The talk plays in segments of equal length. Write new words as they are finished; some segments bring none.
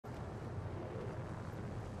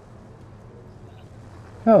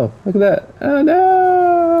Oh, look at that. Oh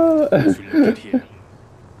no! It's relocated here.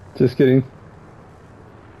 Just kidding.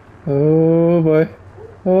 Oh boy.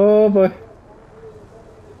 Oh boy.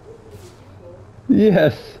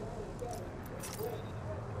 Yes.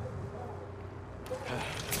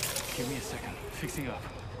 Give me a second. Fixing up.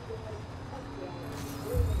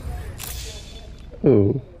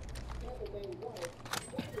 Oh.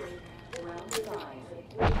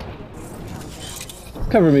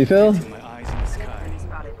 Cover me, Phil. Getting my eyes in the sky.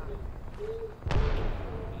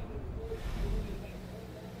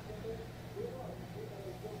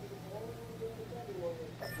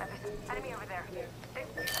 Enemy over there. I'm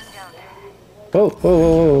down. Whoa, whoa,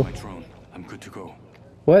 whoa, My whoa. drone. I'm good to go.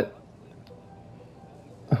 What?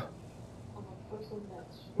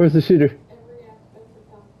 Where's the shooter?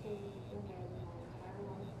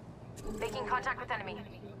 Making contact with enemy.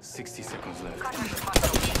 60 seconds left. Contact with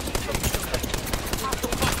hostile.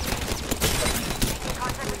 Making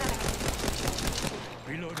contact with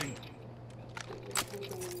enemy. Reloading.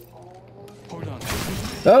 Hold on.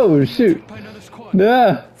 Oh, shoot. By another squad.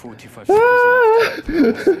 Yeah. 45 seconds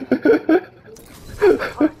left. Ah!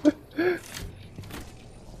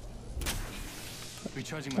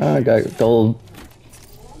 Recharging my I shields. got gold.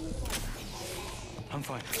 I'm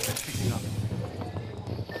fine. Let's fixing up.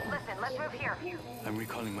 Listen, let's move here. I'm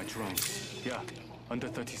recalling my drone. Yeah, under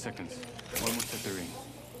 30 seconds. Almost at the ring.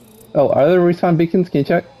 Oh, are there respawn beacons? Can you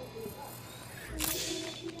check?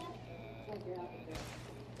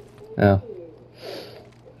 Oh.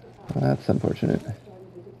 Well, that's unfortunate.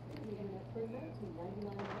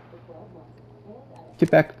 Get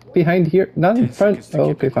back behind here. Not in 10 front. seconds to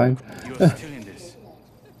Oh, get okay, back fine. up. You're still in this.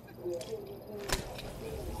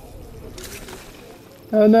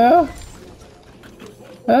 Oh no!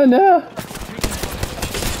 Oh no!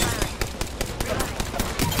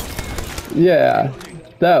 Yeah,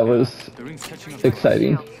 that was The ring's catching up.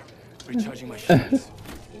 exciting. Recharging my shields.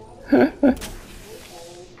 Patching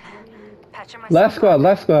myself. Last squad,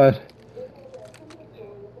 last squad.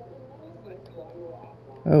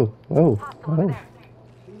 Oh, oh, Hostile over oh. there.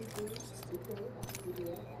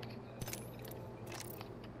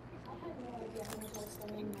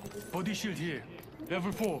 Body shield here.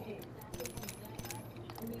 Level 4.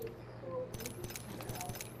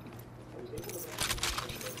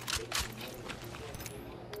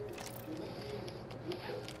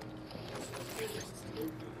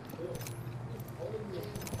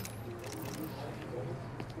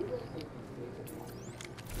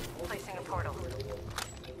 Placing a portal.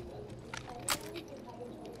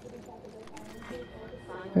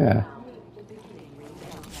 Yeah.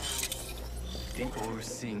 The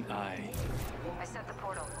all-seeing eye. I set the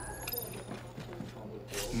portal.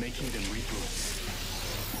 Making them reboot.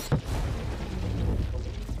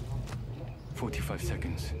 45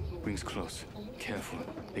 seconds. Rings close. Careful.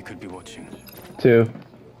 They could be watching. Two.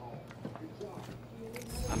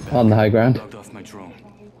 I'm back. On the high ground. Logged off my drone.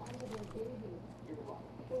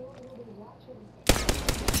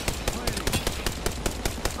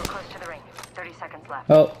 We're close to the ring. 30 seconds left.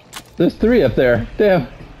 Oh, there's three up there. Damn.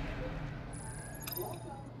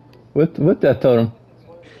 With that totem.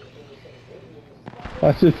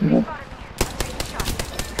 Watch it. Taking shots.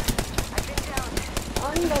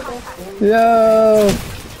 I've been down. Yo!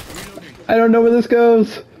 I don't know where this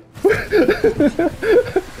goes.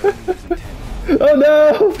 Oh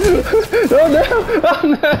no! Oh no! Oh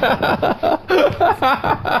no!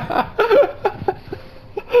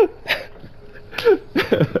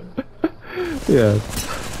 Yes.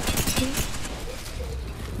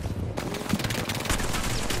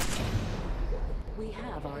 We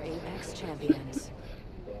have our Apex champions.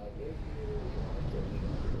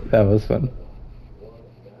 That was fun.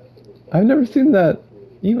 I've never seen that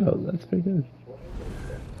emote. That's pretty good.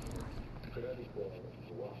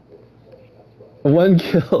 One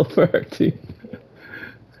kill for our team.